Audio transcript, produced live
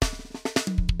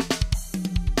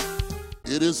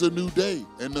It is a new day,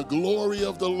 and the glory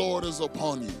of the Lord is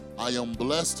upon you. I am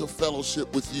blessed to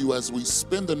fellowship with you as we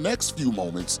spend the next few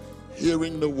moments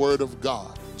hearing the word of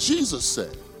God. Jesus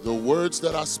said, "The words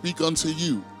that I speak unto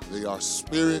you, they are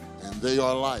spirit and they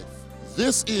are life."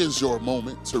 This is your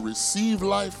moment to receive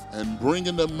life, and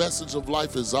bringing the message of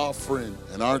life is our friend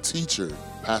and our teacher,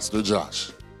 Pastor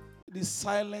Josh. The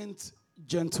silent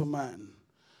gentleman.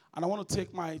 And I want to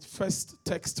take my first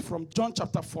text from John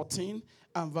chapter 14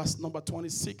 and verse number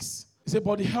 26. It says,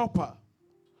 "But the helper,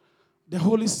 the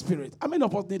Holy Spirit." How many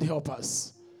of us need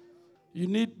helpers? You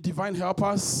need divine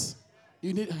helpers.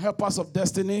 You need helpers of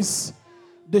destinies.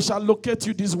 They shall locate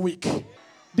you this week.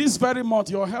 This very month,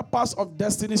 your helpers of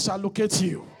destiny shall locate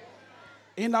you.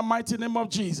 In the mighty name of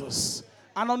Jesus.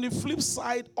 And on the flip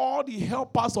side, all the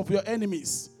helpers of your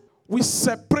enemies, we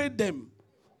separate them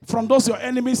from those your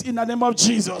enemies in the name of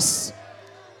Jesus.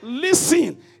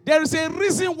 Listen, there is a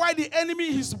reason why the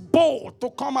enemy is bold to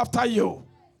come after you.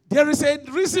 There is a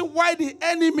reason why the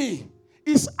enemy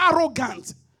is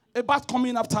arrogant about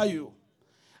coming after you.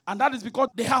 And that is because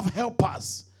they have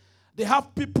helpers. They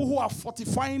have people who are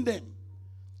fortifying them.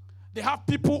 They have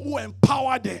people who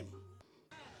empower them.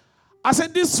 I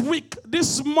said this week,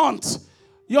 this month,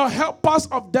 your helpers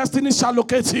of destiny shall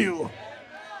locate you.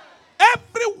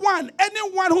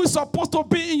 Anyone who is supposed to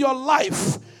be in your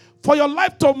life, for your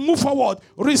life to move forward,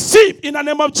 receive in the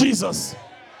name of Jesus.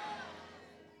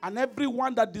 And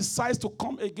everyone that decides to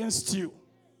come against you,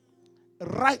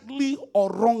 rightly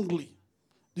or wrongly,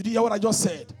 did you hear what I just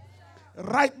said?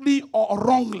 Rightly or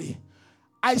wrongly,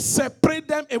 I separate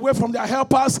them away from their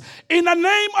helpers in the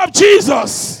name of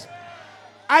Jesus.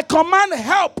 I command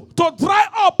help to dry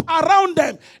up around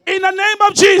them in the name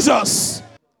of Jesus.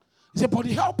 He said, "But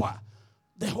the helper,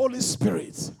 the Holy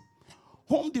Spirit,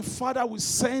 whom the Father will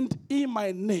send in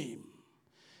my name,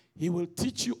 he will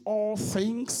teach you all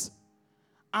things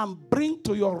and bring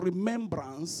to your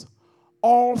remembrance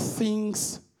all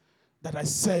things that I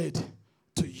said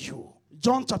to you."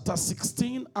 John chapter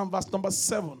 16 and verse number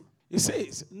 7. It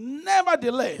says,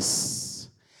 "Nevertheless,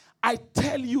 I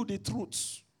tell you the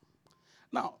truth."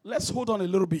 Now, let's hold on a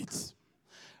little bit.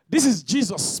 This is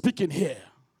Jesus speaking here.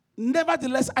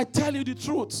 "Nevertheless, I tell you the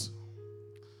truth."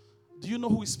 Do you know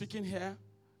who is speaking here?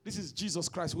 This is Jesus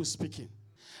Christ who is speaking.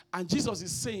 And Jesus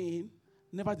is saying,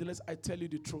 "Nevertheless, I tell you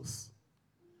the truth."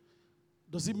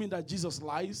 Does it mean that Jesus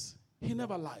lies? He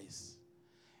never lies.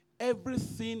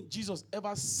 Everything Jesus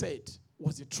ever said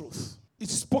was the truth. He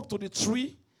spoke to the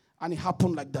tree, and it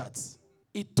happened like that.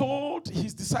 He told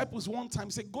his disciples one time,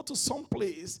 he said, "Go to some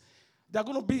place. There's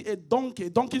going to be a donkey. A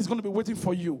donkey is going to be waiting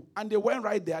for you." And they went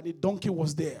right there, and the donkey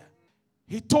was there.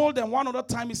 He told them one other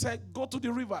time, he said, "Go to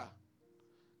the river.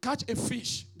 Catch a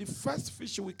fish. The first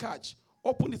fish you will catch,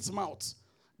 open its mouth.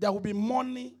 There will be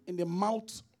money in the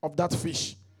mouth of that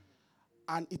fish."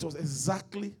 And it was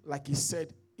exactly like he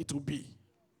said it would be.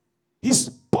 He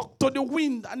spoke to the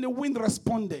wind, and the wind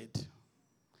responded.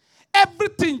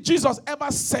 Everything Jesus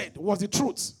ever said was the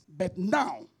truth. But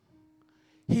now,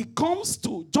 he comes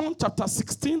to John chapter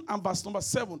 16 and verse number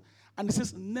 7. And he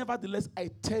says, "Nevertheless,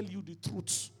 I tell you the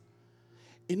truth."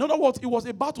 In other words, he was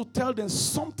about to tell them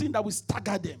something that will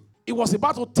stagger them. He was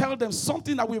about to tell them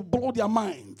something that will blow their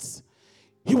minds.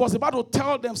 He was about to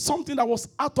tell them something that was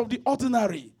out of the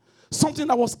ordinary. Something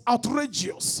that was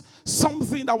outrageous.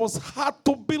 Something that was hard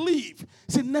to believe.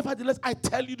 He said, "Nevertheless, I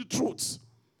tell you the truth."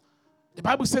 The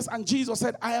Bible says, and Jesus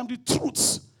said, "I am the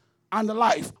truth and the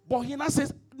life." But he now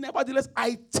says, "Nevertheless,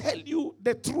 I tell you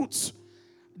the truth."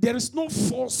 There is no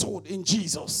falsehood in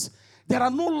Jesus. There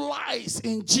are no lies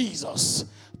in Jesus.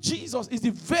 Jesus is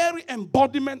the very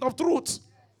embodiment of truth.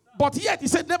 But yet he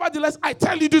said, "Nevertheless, I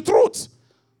tell you the truth."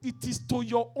 It is to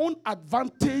your own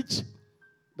advantage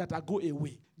that I go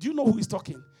away. Do you know who is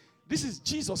talking? This is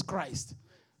Jesus Christ.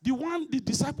 The one the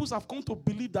disciples have come to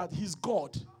believe that he's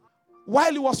God.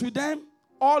 While he was with them,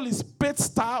 all his paid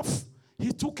staff,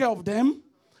 he took care of them.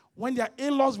 When their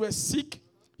in-laws were sick,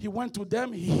 he went to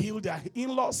them, he healed their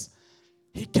in-laws.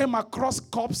 He came across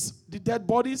corpses, the dead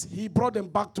bodies, he brought them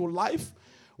back to life.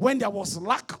 When there was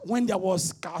lack, when there was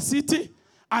scarcity,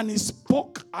 and he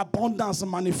spoke, abundance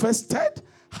manifested.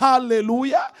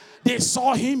 Hallelujah. They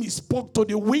saw him, he spoke to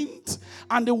the wind,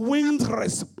 and the wind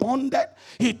responded.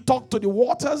 He talked to the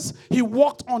waters, he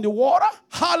walked on the water.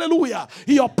 Hallelujah.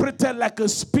 He operated like a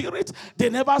spirit. They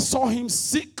never saw him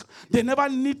sick. They never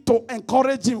need to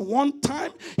encourage him one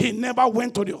time. He never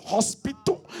went to the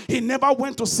hospital. He never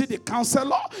went to see the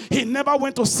counselor. He never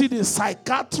went to see the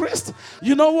psychiatrist.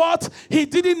 You know what? He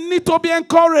didn't need to be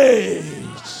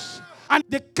encouraged. And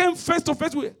they came face to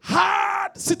face with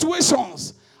hard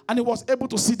situations, and he was able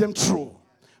to see them through.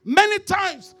 Many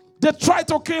times, They tried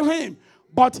to kill him,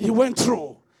 but he went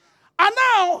through. And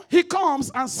now he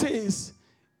comes and says,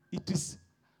 it is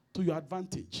to your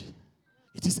advantage.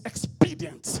 It is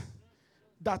expedient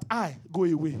that I go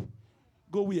away.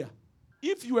 Go where?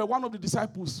 If you were one of the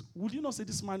disciples, would you not say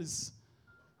this man is...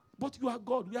 But you are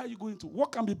God. Where are you going to?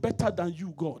 What can be better than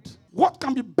you, God? What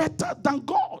can be better than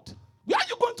God? Where are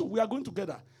you going to? We are going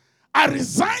together. I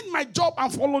resigned my job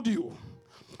and followed you.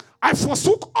 I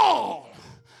forsook all.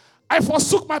 I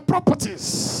forsook my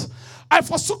properties. I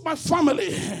forsook my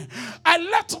family. I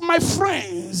left my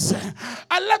friends.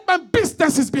 I left my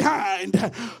businesses behind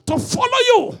to follow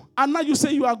you. And now you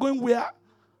say you are going where?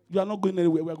 You are not going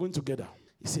anywhere. We are going together.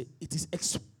 He said, it is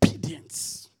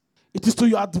expedient. It is to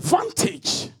your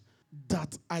advantage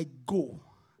that I go.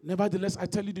 Nevertheless, I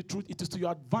tell you the truth, it is to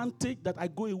your advantage that I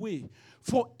go away.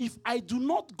 For if I do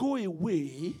not go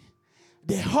away,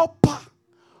 the helper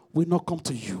will not come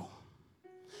to you.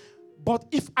 But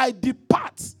if I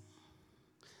depart,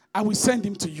 I will send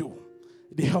him to you,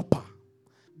 the helper.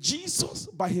 Jesus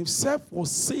by himself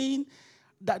was saying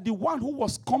that the one who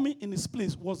was coming in his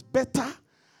place was better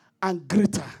and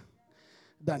greater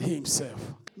than he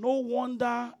himself. No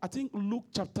wonder, I think Luke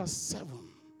chapter 7,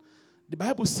 the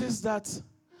Bible says that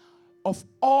of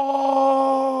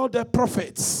all the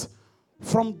prophets,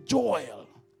 from Joel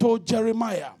to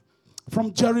Jeremiah,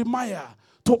 from Jeremiah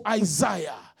to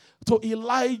Isaiah, to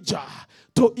Elijah,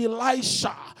 to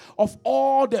Elisha, of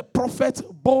all the prophets,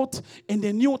 both in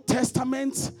the New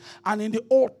Testament and in the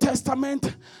Old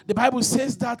Testament, the Bible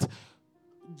says that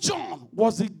John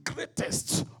was the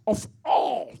greatest of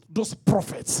all those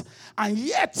prophets. And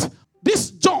yet,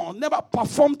 this John never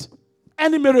performed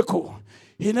any miracle.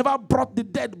 He never brought the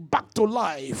dead back to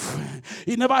life.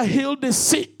 He never healed the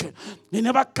sick. He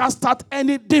never cast out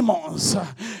any demons.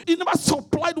 He never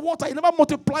supplied water. He never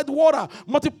multiplied water,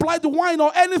 multiplied wine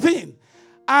or anything.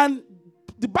 And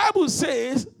the Bible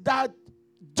says that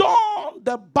John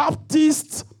the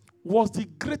Baptist was the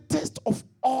greatest of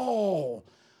all.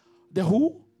 The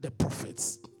who? The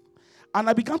prophets. And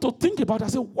I began to think about it. I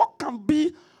said, what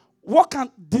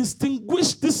can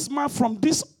distinguish this man from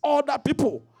these other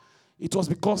people? It was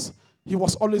because he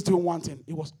was always doing one thing.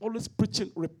 He was always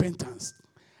preaching repentance.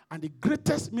 And the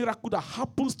greatest miracle that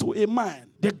happens to a man,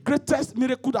 the greatest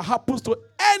miracle that happens to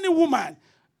any woman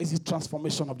is the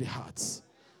transformation of the hearts.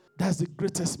 That's the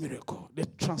greatest miracle, the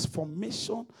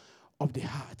transformation of the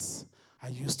hearts. I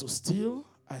used to steal,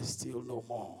 I steal no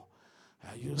more.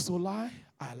 I used to lie,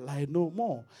 I lie no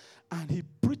more. And he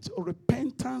preached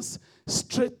repentance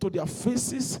straight to their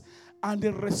faces, and they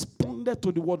responded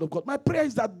to the word of God. My prayer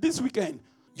is that this weekend,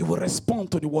 you will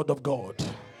respond to the word of God.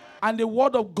 And the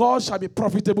word of God shall be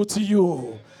profitable to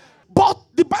you. But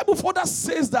the Bible further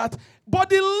says that, but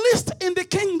the least in the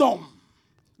kingdom,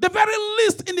 the very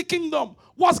least in the kingdom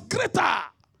was greater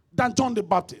than John the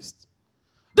Baptist.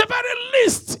 The very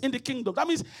least in the kingdom. That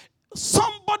means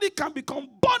somebody can become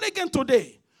born again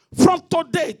today. From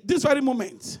today, this very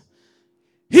moment.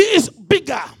 He is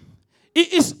bigger. He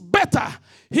is better.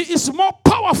 He is more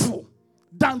powerful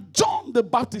than John the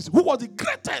Baptist, who was the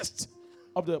greatest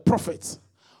of the prophets.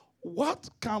 What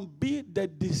can be the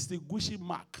distinguishing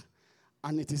mark?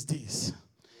 And it is this.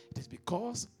 It is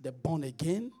because the born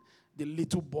again, the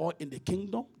little boy in the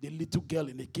kingdom, the little girl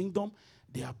in the kingdom,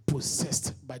 they are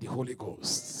possessed by the Holy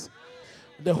Ghost.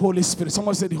 The Holy Spirit.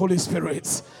 Someone say the Holy Spirit.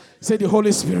 Say the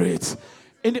Holy Spirit.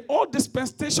 In the old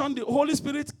dispensation, the Holy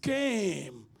Spirit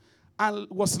came and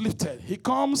was lifted. He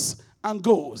comes and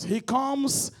goes. He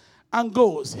comes and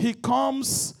goes. He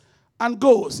comes and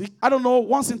goes. I don't know,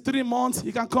 once in 3 months,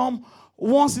 he can come.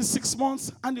 Once in 6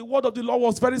 months. And the word of the Lord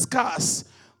was very scarce.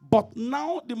 But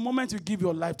now, the moment you give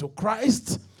your life to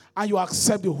Christ and you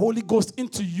accept the Holy Ghost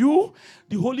into you,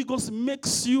 the Holy Ghost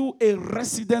makes you a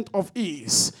resident of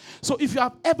His. So if you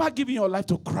have ever given your life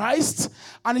to Christ,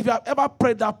 and if you have ever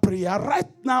prayed that prayer, right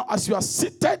now as you are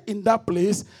seated in that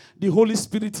place, the Holy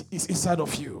Spirit is inside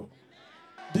of you.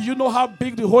 Do you know how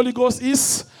big the Holy Ghost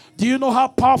is? Do you know how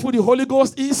powerful the Holy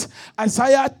Ghost is?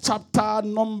 Isaiah chapter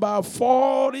number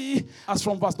 40, as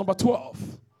from verse number 12.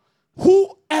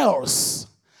 Who else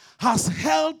has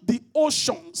held the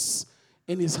oceans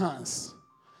in his hands?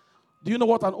 Do you know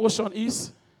what an ocean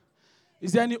is?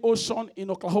 Is there any ocean in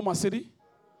Oklahoma City?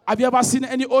 Have you ever seen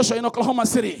any ocean in Oklahoma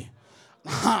City?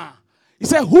 He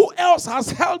said, who else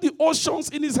has held the oceans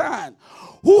in his hand?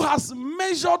 Who has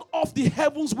measured off the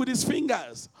heavens with his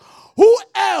fingers? Who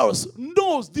else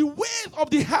knows the weight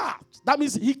of the heart? That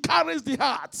means he carries the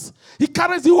heart. He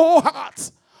carries the whole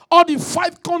heart. All the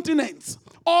 5 continents.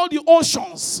 all the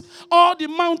oceans, all the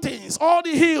mountains, all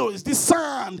the hills, the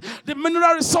sand, the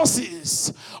mineral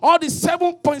resources, all the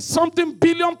 7-point-something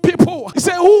billion people. He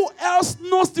said, who else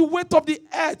knows the weight of the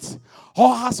earth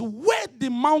or has weighed the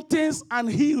mountains and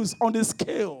hills on the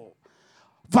scale?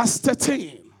 Verse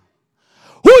 13.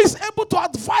 Who is able to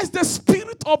advise the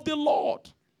Spirit of the Lord?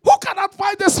 Who can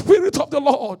advise the Spirit of the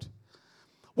Lord?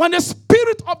 When the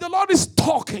Spirit of the Lord is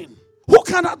talking, who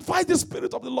can advise the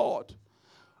Spirit of the Lord?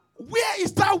 Where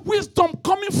is that wisdom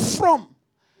coming from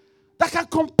that can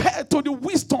compare to the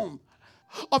wisdom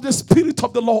of the Spirit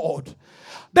of the Lord?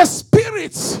 The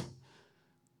Spirit,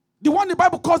 the one the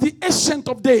Bible calls the Ancient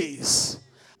of Days,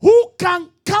 who can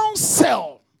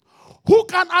counsel, who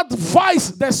can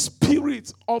advise the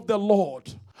Spirit of the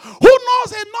Lord, who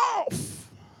knows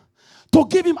enough to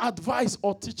give him advice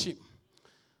or teach him.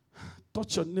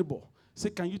 Touch your neighbor.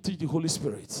 Say, can you teach the Holy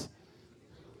Spirit?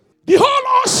 The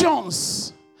whole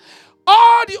oceans,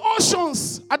 all the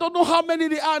oceans, I don't know how many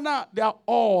they are now, they are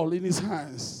all in his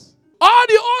hands. All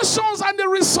the oceans and the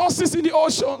resources in the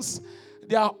oceans,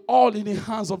 they are all in the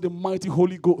hands of the mighty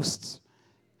Holy Ghost.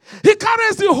 He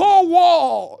carries the whole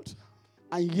world.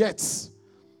 And yet,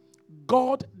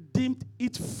 God deemed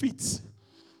it fit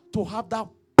to have that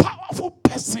powerful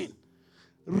person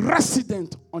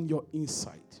resident on your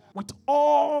inside. With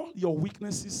all your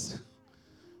weaknesses,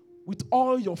 with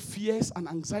all your fears and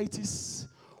anxieties,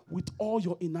 with all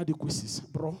your inadequacies,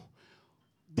 bro.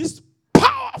 This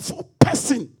powerful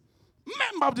person,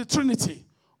 member of the Trinity,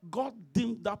 God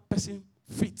deemed that person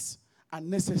fit and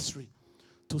necessary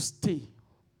to stay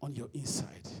on your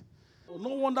inside. No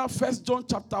wonder 1 John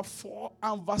chapter 4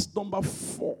 and verse number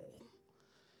 4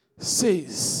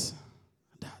 says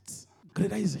that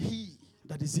greater is he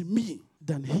that is in me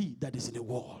than he that is in the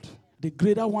world. The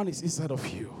greater one is inside of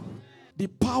you. The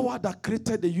power that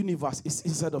created the universe is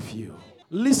inside of you.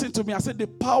 Listen to me. I said the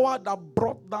power that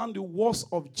brought down the walls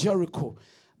of Jericho,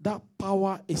 that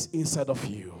power is inside of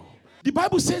you. The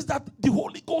Bible says that the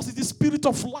Holy Ghost is the Spirit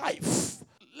of life.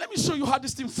 Let me show you how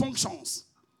this thing functions.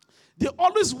 They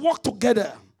always work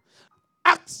together.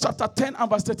 Acts chapter 10 and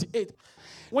verse 38.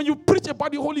 When you preach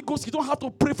about the Holy Ghost, you don't have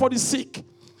to pray for the sick.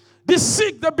 The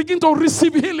sick, they begin to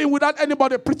receive healing without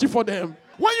anybody preaching for them.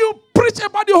 When you preach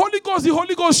about the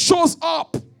Holy Ghost shows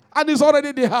up and is already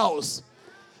in the house.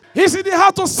 He's in the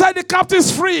house to set the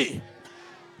captives free,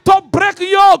 to break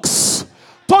yokes,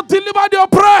 to deliver the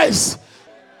oppressed.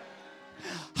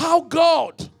 How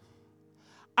God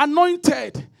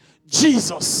anointed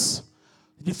Jesus.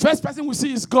 The first person we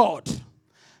see is God.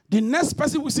 The next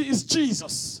person we see is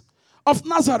Jesus of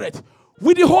Nazareth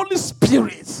with the Holy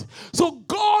Spirit. So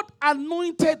God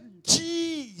anointed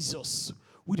Jesus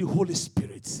with the Holy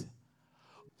Spirit.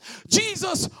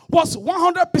 Jesus was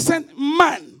 100%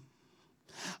 man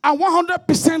and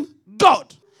 100%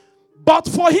 God. But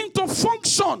for him to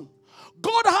function,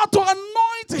 God had to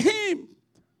anoint him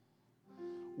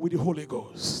with the Holy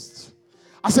Ghost.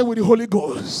 I said with the Holy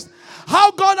Ghost.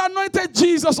 How God anointed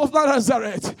Jesus of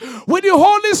Nazareth with the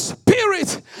Holy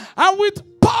Spirit and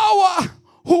with power,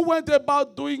 who went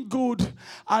about doing good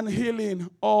and healing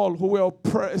all who were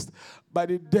oppressed by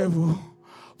the devil,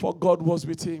 for God was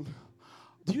with him.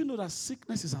 Do you know that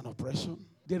sickness is an oppression?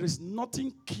 There is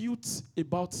nothing cute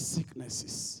about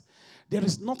sicknesses. There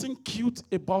is nothing cute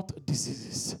about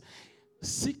diseases.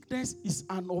 Sickness is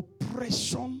an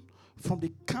oppression from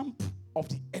the camp of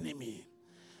the enemy.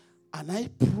 And I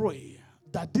pray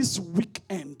that this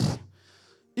weekend,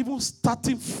 even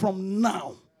starting from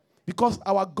now, because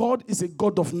our God is a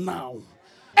God of now,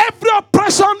 every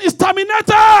oppression is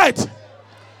terminated.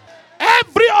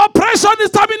 Every oppression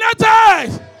is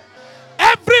terminated.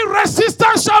 Every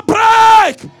resistance shall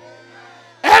break.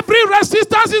 Every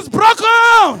resistance is broken.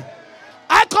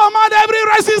 I command every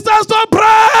resistance to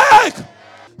break.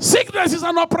 Sickness is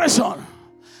an oppression.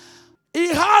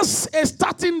 It has a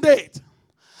starting date.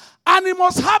 And it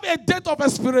must have a date of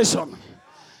expiration.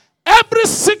 Every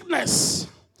sickness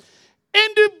in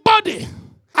the body,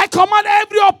 I command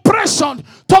every oppression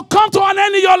to come to an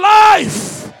end in your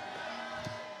life.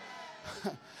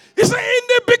 He said, in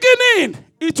the beginning,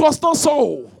 it was not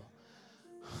so.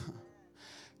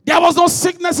 There was no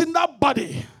sickness in that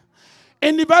body.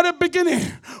 In the very beginning,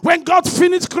 when God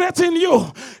finished creating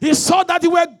you, he saw that you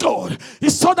were good.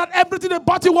 He saw that everything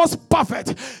about you was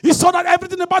perfect. He saw that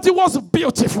everything about you was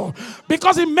beautiful.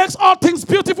 Because he makes all things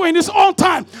beautiful in his own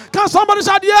time. Can somebody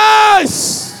shout,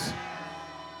 yes?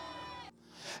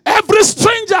 Every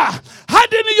stranger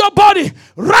hiding in your body,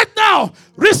 right now,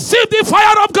 receive the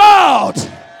fire of God.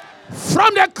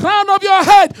 From the crown of your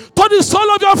head to the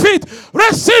sole of your feet,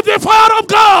 receive the fire of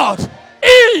God.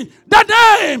 In the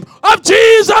name of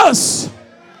Jesus.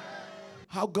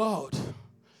 how God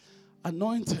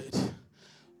anointed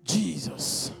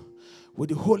Jesus with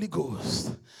the Holy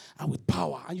Ghost and with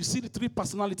power. And you see the three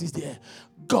personalities there: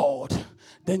 God,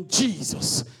 then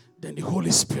Jesus, then the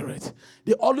Holy Spirit.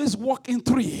 They always walk in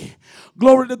three.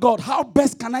 Glory to God. How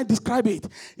best can I describe it?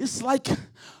 It's like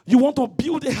you want to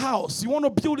build a house, you want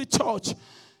to build a church,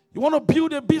 you want to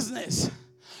build a business.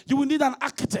 You will need an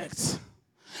architect.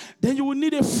 Then you will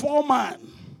need a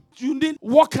foreman. You need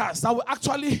workers that will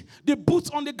actually, the boots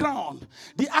on the ground.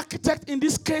 The architect in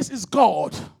this case is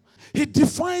God. He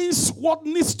defines what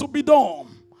needs to be done.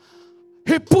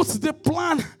 He puts the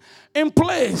plan in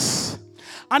place.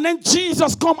 And then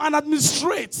Jesus comes and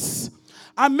administrates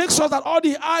and makes sure that all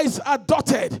the I's are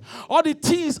dotted, all the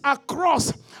T's are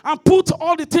crossed, and put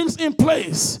all the things in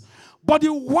place. But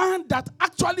the one that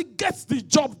actually gets the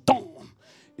job done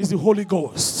is the Holy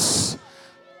Ghost.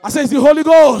 I say it's the Holy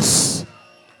Ghost.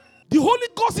 The Holy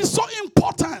Ghost is so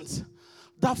important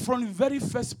that from the very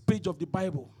first page of the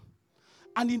Bible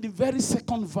and in the very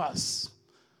second verse,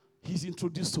 he's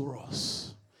introduced to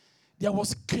us. There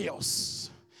was chaos.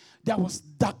 There was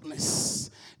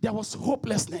darkness. There was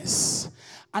hopelessness.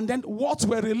 And then words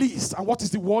were released. And what is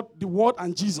the word? The word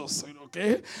and Jesus.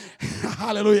 Okay?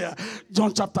 Hallelujah.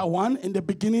 John chapter 1, in the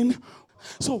beginning.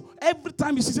 So every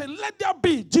time you say, let there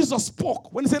be, Jesus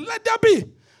spoke. When he said, let there be.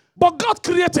 But God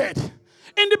created.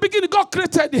 In the beginning, God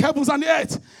created the heavens and the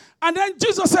earth. And then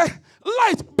Jesus said,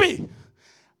 light be.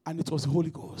 And it was the Holy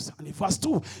Ghost. And in verse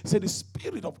 2, he said the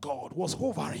Spirit of God was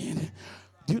hovering.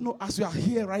 Do you know, as you are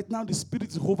here right now, the Spirit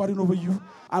is hovering over you?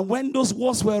 And when those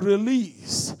words were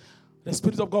released, the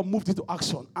Spirit of God moved into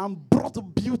action and brought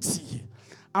beauty.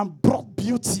 And brought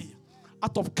beauty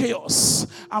out of chaos.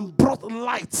 And brought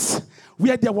light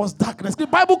where there was darkness. The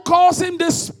Bible calls him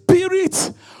the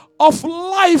Spirit of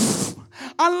life.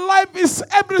 And life is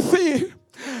everything.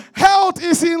 Health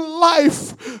is in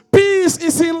life. Peace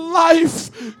is in life.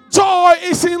 Joy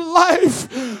is in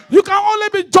life. You can only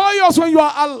be joyous when you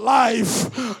are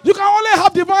alive. You can only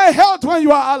have divine health when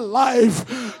you are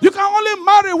alive. You can only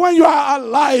marry when you are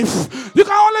alive. You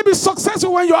can only be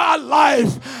successful when you are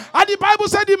alive. And the Bible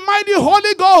said the mighty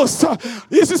Holy Ghost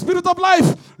is the Spirit of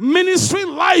life, ministering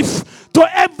life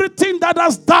to everything that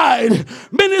has died,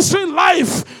 ministering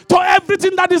life to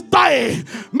everything that is dying,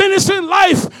 ministering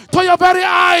life to your very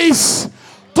eyes,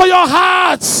 to your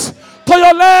hearts, to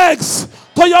your legs,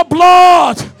 to your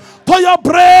blood, to your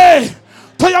brain,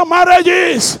 to your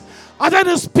marriages. And then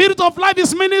the Spirit of life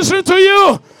is ministering to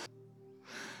you.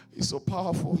 He's so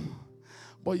powerful,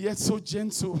 but yet so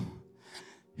gentle.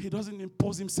 He doesn't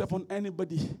impose himself on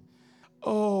anybody.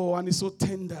 Oh, and he's so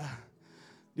tender.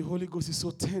 The Holy Ghost is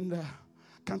so tender.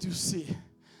 Can't you see?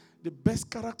 The best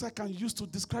character I can use to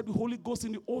describe the Holy Ghost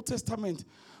in the Old Testament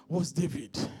was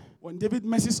David. When David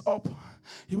messes up,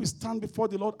 he will stand before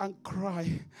the Lord and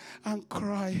cry and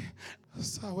cry.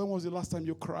 Sir, when was the last time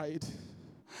you cried?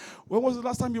 When was the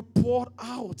last time you poured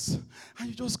out and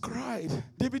you just cried?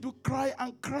 David would cry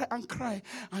and cry and cry.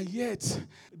 And yet,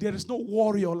 there is no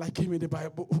warrior like him in the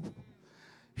Bible.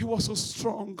 He was so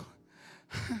strong.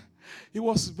 He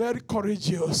was very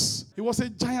courageous. He was a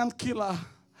giant killer.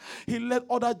 He led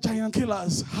other giant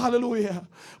killers. Hallelujah.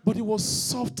 But he was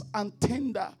soft and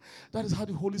tender. That is how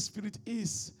the Holy Spirit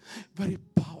is. Very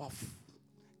powerful.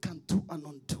 Can do and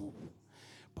undo.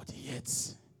 But yet,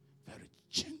 very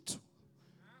gentle.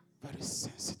 Very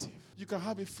sensitive. You can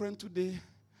have a friend today,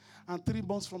 and 3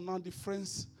 months from now, the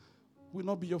friends will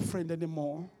not be your friend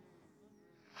anymore.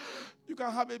 You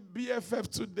can have a BFF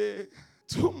today.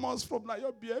 2 months from now,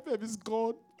 your BFF is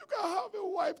gone. You can have a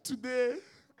wife today.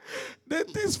 Then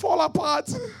things fall apart.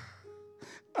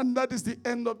 And that is the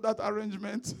end of that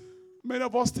arrangement. Many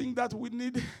of us think that we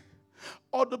need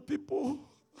other people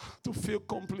to feel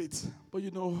complete. But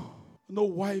you know, no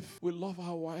wife will love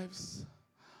our wives.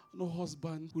 No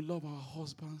husband will love our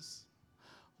husbands.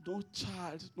 No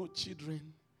child, no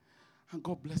children. And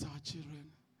God bless our children.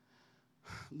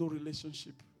 No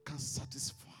relationship can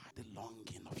satisfy the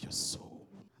longing of your soul.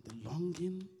 The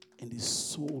longing in the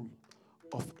soul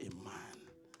of a man.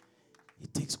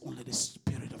 It takes only the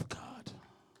Spirit of God.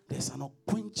 There's an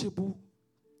unquenchable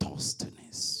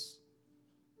thirstiness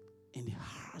in the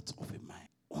heart of a man.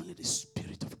 Only the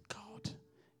Spirit of God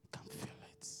can fill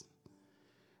it.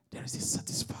 There is a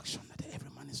satisfaction that every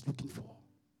man is looking for.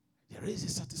 There is a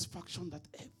satisfaction that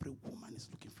every woman is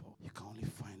looking for. You can only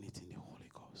find it in the Holy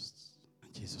Ghost.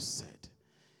 And Jesus said,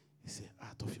 he said,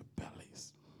 out of your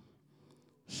bellies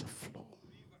shall flow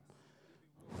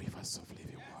rivers of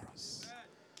living waters.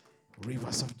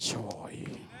 Rivers of joy,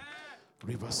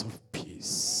 rivers of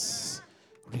peace,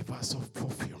 rivers of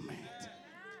fulfillment.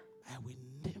 I will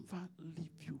never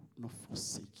leave you nor forsake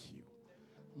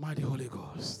by the Holy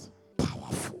Ghost.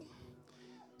 Powerful,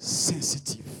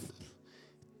 sensitive,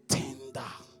 tender,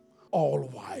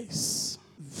 all-wise,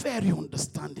 very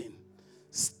understanding,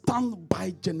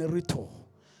 standby generator,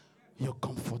 your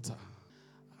comforter.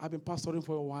 I've been pastoring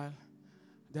for a while.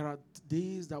 There are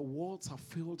days that words have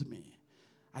failed me.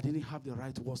 I didn't have the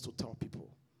right words to tell people.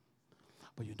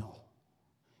 But you know,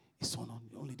 it's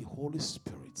only the Holy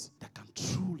Spirit that can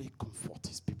truly comfort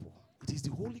his people. It is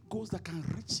the Holy Ghost that can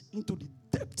reach into the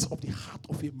depths of the heart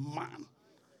of a man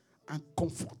and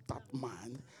comfort that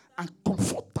man and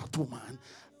comfort that woman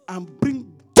and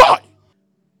bring joy.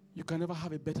 You can never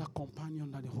have a better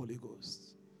companion than the Holy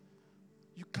Ghost.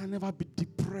 You can never be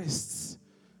depressed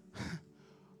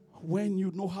when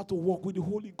you know how to walk with the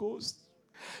Holy Ghost.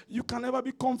 You can never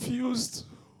be confused.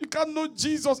 You can't know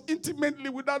Jesus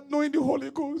intimately without knowing the Holy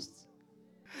Ghost.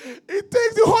 It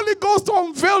takes the Holy Ghost to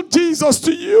unveil Jesus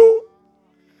to you.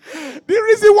 The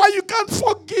reason why you can't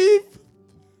forgive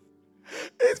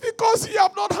is because you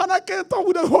have not had an encounter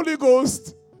with the Holy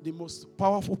Ghost. The most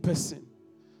powerful person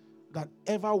that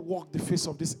ever walked the face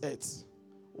of this earth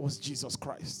was Jesus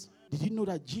Christ. Did you know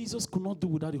that Jesus could not do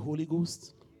without the Holy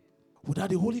Ghost?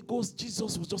 Without the Holy Ghost,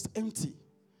 Jesus was just empty.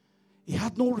 He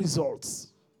had no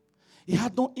results. He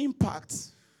had no impact.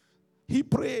 He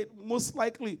prayed, most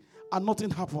likely, and nothing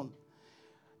happened.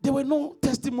 There were no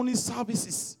testimony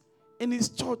services in his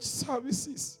church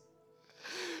services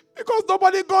because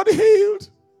nobody got healed.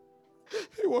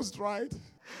 He was dried.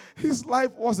 His life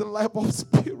was a life of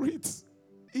spirit.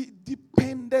 He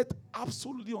depended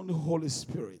absolutely on the Holy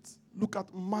Spirit. Look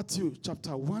at Matthew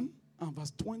chapter 1 and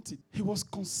verse 20. He was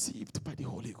conceived by the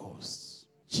Holy Ghost.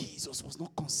 Jesus was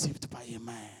not conceived by a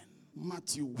man.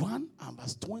 Matthew 1 and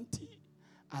verse 20.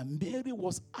 And Mary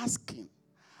was asking,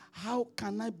 how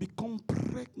can I become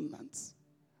pregnant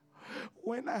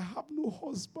when I have no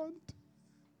husband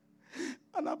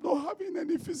and I'm not having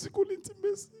any physical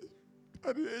intimacy?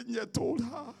 And the angel told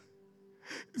her,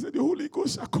 he said, the Holy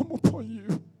Ghost shall come upon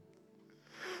you.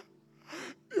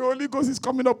 The Holy Ghost is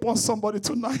coming upon somebody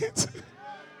tonight.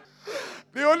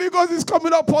 The Holy Ghost is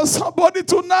coming upon somebody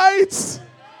tonight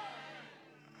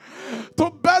to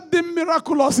birth the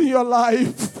miraculous in your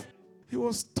life. He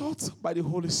was taught by the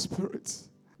Holy Spirit.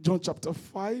 John chapter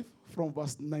 5 from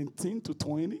verse 19 to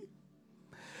 20.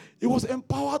 He was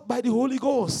empowered by the Holy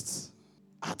Ghost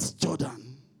at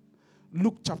Jordan.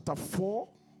 Luke chapter 4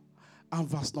 and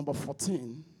verse number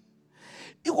 14.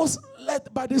 He was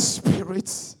led by the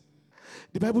Spirit.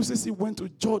 The Bible says he went to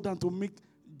Jordan to meet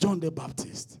John the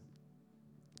Baptist.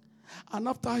 And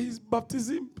after his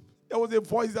baptism, there was a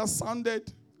voice that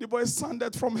sounded. The voice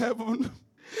sounded from heaven.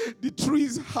 The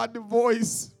trees had the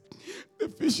voice. The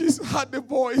fishes had the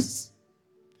voice.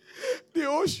 The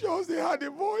oceans, they had the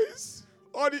voice.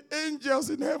 All the angels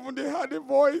in heaven, they had the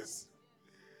voice.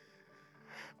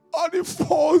 All the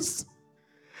foes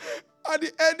and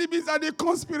the enemies and the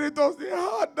conspirators, they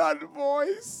had that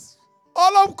voice.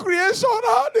 All of creation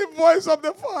had the voice of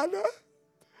the Father.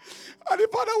 And the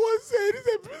Father was saying, he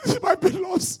said, this is my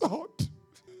beloved Son.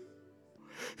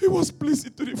 He was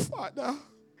pleasing to the Father.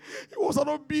 He was an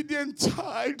obedient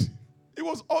child. He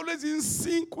was always in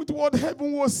sync with what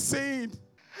heaven was saying.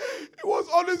 He was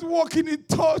always walking in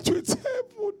touch with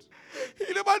heaven.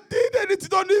 He never did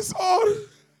anything on his own.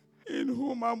 In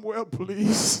whom I'm well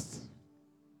pleased.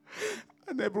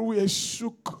 And everywhere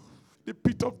shook. The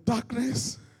pit of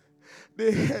darkness,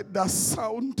 they heard that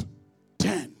sound.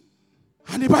 10.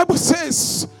 And the Bible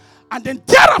says, and then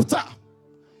thereafter,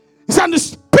 he said, and the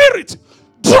Spirit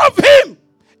drove him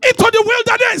into the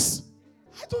wilderness.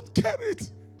 I don't get it.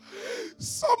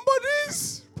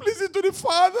 Somebody's pleasing to the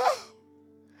Father.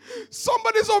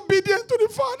 Somebody's obedient to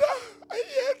the Father. And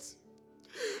yet,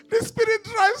 the Spirit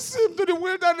drives him to the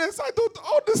wilderness. I don't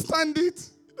understand it.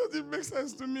 It doesn't make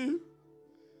sense to me.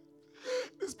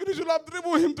 The Spirit should have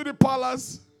driven him to the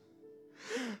palace.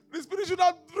 The Spirit should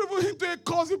have driven him to a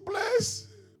cozy place.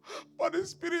 But the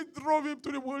Spirit drove him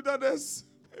to the wilderness,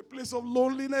 a place of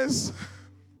loneliness,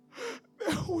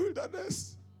 the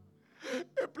wilderness,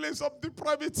 a place of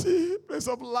depravity, a place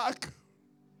of lack,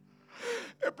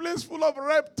 a place full of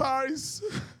reptiles.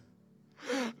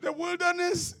 The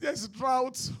wilderness, there's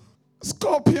drought,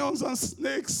 scorpions and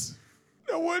snakes.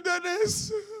 The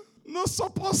wilderness, no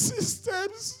support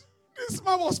systems. This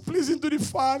man was pleasing to the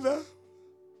Father.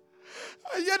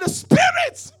 And yet the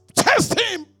Spirit chased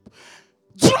him,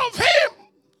 drove him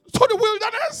to the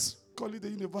wilderness. Call it the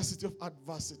University of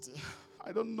Adversity.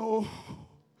 I don't know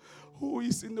who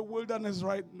is in the wilderness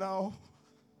right now.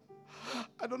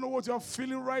 I don't know what you're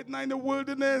feeling right now in the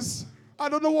wilderness. I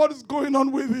don't know what is going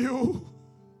on with you.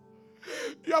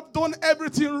 You have done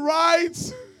everything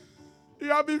right. You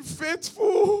have been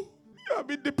faithful. You have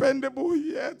been dependable,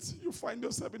 yet you find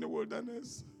yourself in the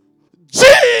wilderness.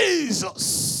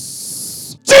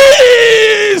 Jesus!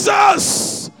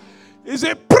 Jesus is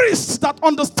a priest that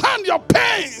understands your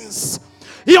pains.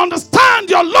 He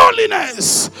understands your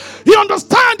loneliness. He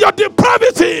understands your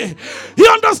depravity. He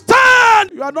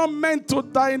understands you are not meant to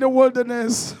die in the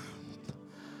wilderness.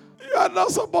 You are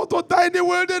not supposed to die in the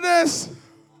wilderness.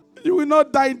 You will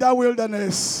not die in that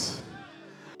wilderness.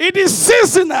 It is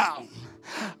seasonal.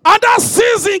 And that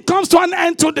season comes to an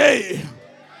end today.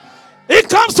 It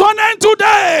comes to an end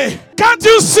today. Can't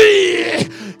you see?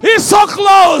 He's so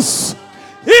close.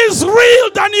 He's real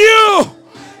than you.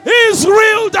 He's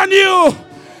real than you.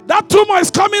 That tumor is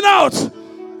coming out.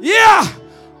 Yeah.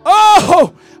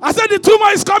 Oh, I said the tumor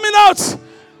is coming out.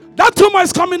 That tumor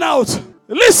is coming out.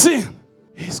 Listen.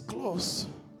 He's close.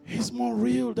 He's more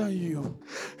real than you.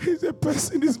 He's a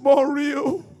person. He's more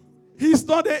real. He's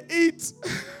not an it.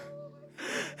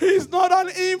 He's not an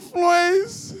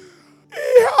influence.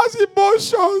 He has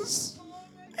emotions.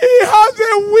 He has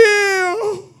a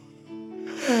will.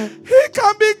 He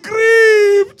can be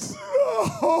grieved.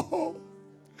 Oh.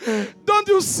 Don't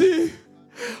you see?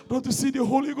 Don't you see the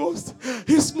Holy Ghost?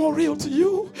 He's more real to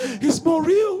you. He's more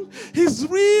real. He's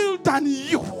real than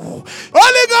you.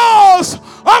 Holy Ghost,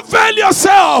 unveil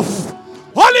yourself.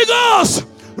 Holy Ghost,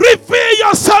 reveal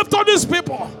yourself to these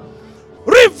people.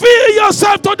 Reveal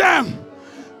yourself to them.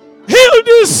 Heal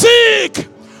the sick.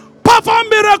 Perform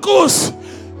miracles.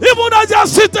 Even as they are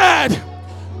seated.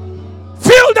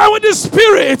 Fill them with the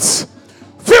Spirit.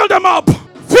 Fill them up.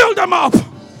 Fill them up.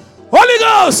 Holy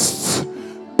Ghost,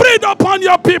 breathe upon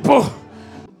your people.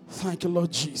 Thank you,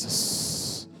 Lord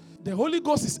Jesus. The Holy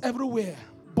Ghost is everywhere,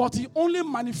 but he only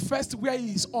manifests where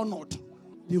he is honored.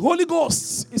 The Holy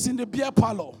Ghost is in the beer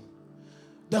parlor.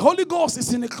 The Holy Ghost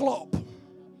is in the club.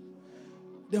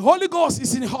 The Holy Ghost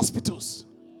is in the hospitals.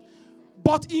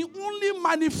 But he only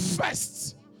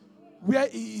manifests where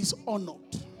he is honored.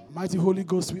 Mighty Holy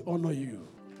Ghost, we honor you.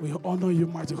 We honor you,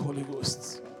 mighty Holy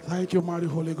Ghost. Thank you, mighty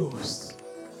Holy Ghost.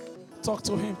 Talk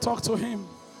to him. Talk to him.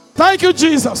 Thank you,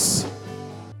 Jesus.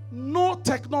 No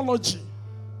technology,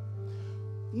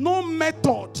 no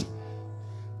method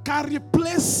can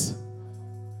replace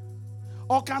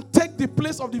or can take the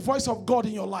place of the voice of God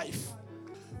in your life.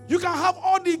 You can have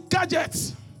all the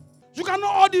gadgets. You can know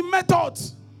all the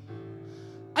methods.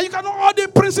 And you can know all the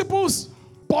principles.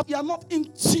 But you are not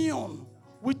in tune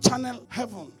with channel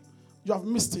heaven. You have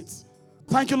missed it.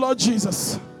 Thank you, Lord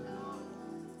Jesus.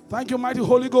 Thank you, mighty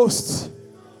Holy Ghost.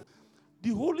 The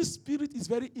Holy Spirit is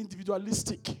very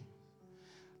individualistic.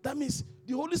 That means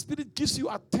the Holy Spirit gives you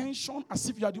attention as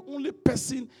if you are the only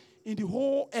person in the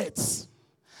whole earth.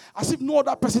 As if no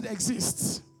other person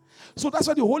exists. So that's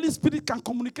why the Holy Spirit can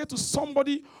communicate to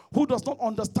somebody who does not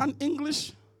understand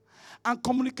English, and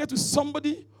communicate with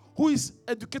somebody who is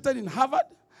educated in Harvard,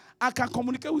 and can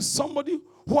communicate with somebody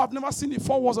who have never seen the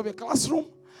four walls of a classroom,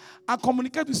 and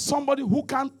communicate with somebody who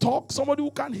can talk, somebody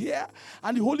who can hear,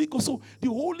 and the Holy Ghost. So the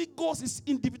Holy Ghost is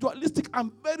individualistic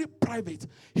and very private.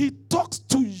 He talks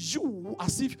to you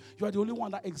as if you are the only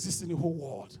one that exists in the whole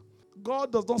world.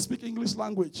 God does not speak English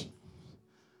language.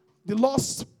 The Lord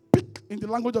speaks in the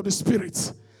language of the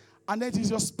Spirit. And then it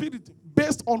is your spirit,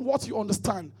 based on what you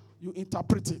understand, you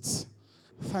interpret it.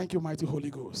 Thank you, mighty Holy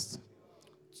Ghost.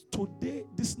 Today,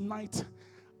 this night,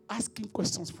 asking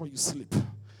questions before you sleep.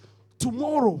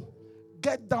 Tomorrow,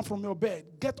 get down from your bed,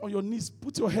 get on your knees,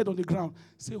 put your head on the ground.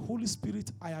 Say, Holy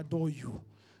Spirit, I adore you.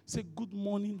 Say, good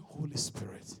morning, Holy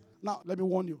Spirit. Now, let me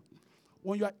warn you.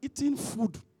 When you are eating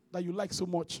food that you like so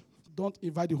much, don't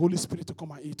invite the Holy Spirit to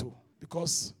come and eat.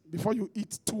 Because before you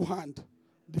eat two hands,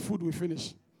 the food will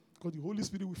finish. Because the Holy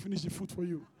Spirit will finish the food for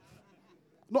you.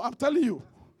 No, I'm telling you.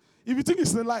 If you think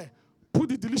it's a lie, put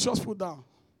the delicious food down.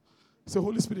 Say,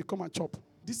 Holy Spirit, come and chop.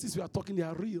 This is we are talking, they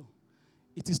are real.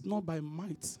 It is not by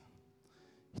might.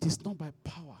 It is not by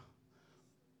power.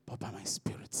 But by my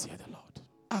Spirit, saith the Lord.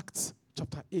 Acts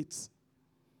chapter 8.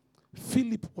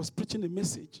 Philip was preaching a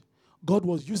message. God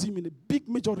was using him in a big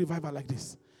major revival like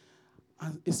this.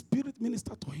 And a spirit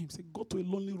ministered to him. Said, go to a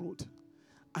lonely road.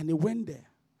 And he went there.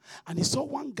 And he saw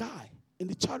one guy in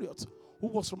the chariot who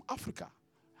was from Africa.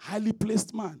 Highly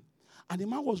placed man. And the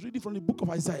man was reading from the book of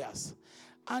Isaiah.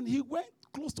 And he went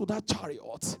close to that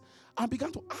chariot and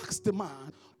began to ask the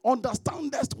man,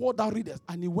 understandest what thou readest?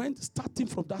 And he went, starting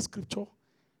from that scripture,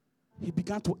 he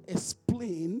began to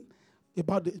explain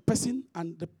about the person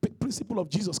and the principle of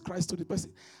Jesus Christ to the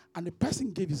person. And the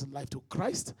person gave his life to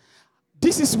Christ.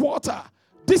 This is water.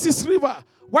 This is river.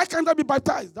 Why can't I be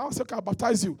baptized? That was okay, I'll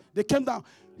baptize you. They came down.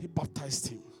 He baptized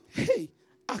him. Hey,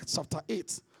 Acts chapter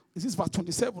 8. Is this verse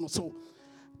 27 or so?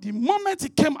 The moment he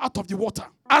came out of the water,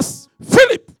 as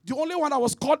Philip, the only one that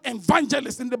was called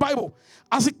evangelist in the Bible,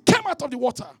 as he came out of the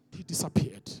water, he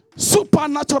disappeared.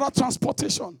 Supernatural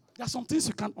transportation. There are some things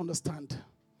you can't understand.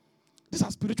 These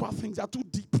are spiritual things. They are too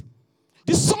deep.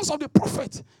 The sons of the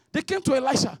prophet, they came to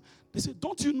Elisha. They said,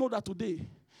 don't you know that today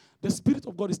the Spirit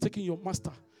of God is taking your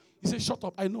master? He said, shut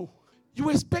up, I know. You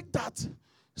expect that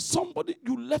somebody,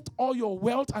 you left all your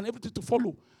wealth and everything to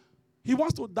follow. He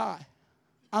wants to die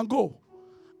and go.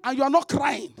 And you are not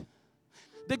crying.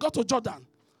 They got to Jordan.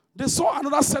 They saw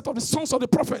another set of the sons of the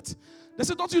prophet. They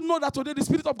said, don't you know that today the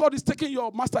Spirit of God is taking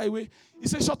your master away? He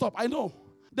said, shut up, I know.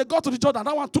 They got to the Jordan.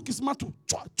 That one took his mantle.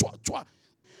 Chua, chua, chua.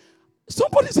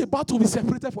 Somebody is about to be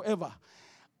separated forever.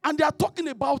 And they are talking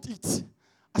about it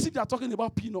as if they are talking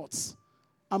about peanuts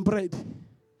and bread.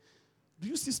 Do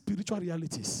you see spiritual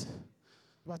realities?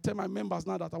 If I tell my members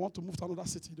now that I want to move to another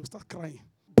city, they'll start crying.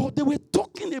 But they were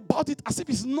talking about it as if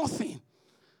it's nothing.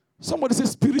 Somebody said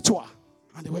spiritual.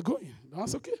 And they were going.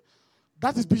 That's okay.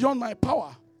 That is beyond my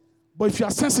power. But if you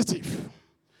are sensitive,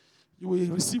 you will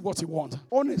receive what you want.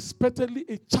 Unexpectedly,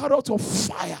 a chariot of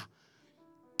fire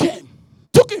came,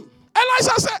 took him.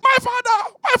 Elisha said, my father.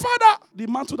 The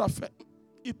mantle that fell,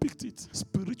 he picked it.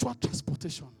 Spiritual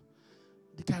transportation.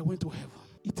 The guy went to heaven.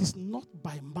 It is not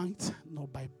by might nor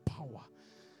by power.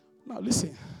 Now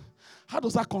listen, how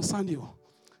does that concern you?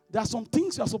 There are some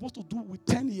things you are supposed to do with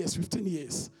 10 years, 15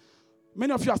 years.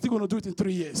 Many of you are still going to do it in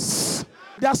 3 years.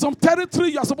 There are some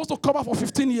territory you are supposed to cover for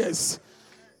 15 years.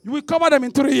 You will cover them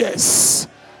in 3 years.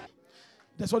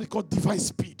 That's what they call divine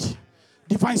speed.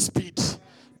 Divine speed.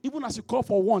 Even as you call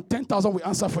for one, 10,000 will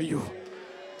answer for you.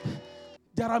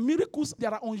 There are miracles.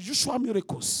 There are unusual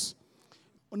miracles.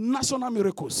 National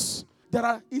miracles. There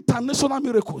are international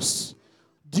miracles.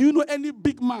 Do you know any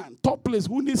big man, top place,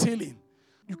 who needs healing?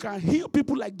 You can heal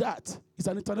people like that. It's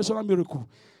an international miracle.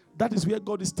 That is where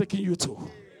God is taking you to.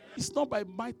 It's not by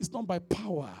might, it's not by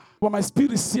power. But my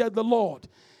spirit said the Lord.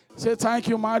 Say, thank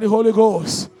you, mighty Holy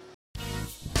Ghost.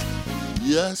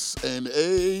 Yes and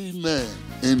amen.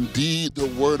 Indeed, the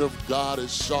word of God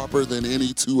is sharper than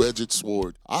any two-edged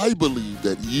sword. I believe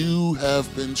that you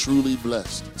have been truly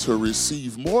blessed. To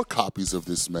receive more copies of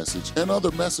this message and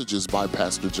other messages by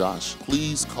Pastor Josh,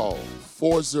 please call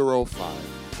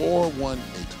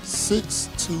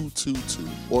 405-418-6222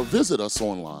 or visit us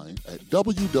online at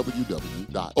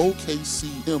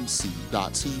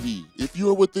www.okcmc.tv. If you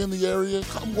are within the area,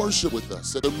 come worship with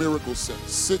us at the Miracle Center,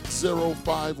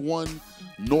 6051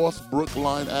 North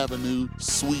Brookline Avenue,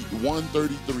 Suite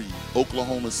 133,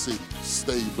 Oklahoma City.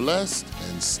 Stay blessed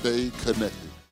and stay connected.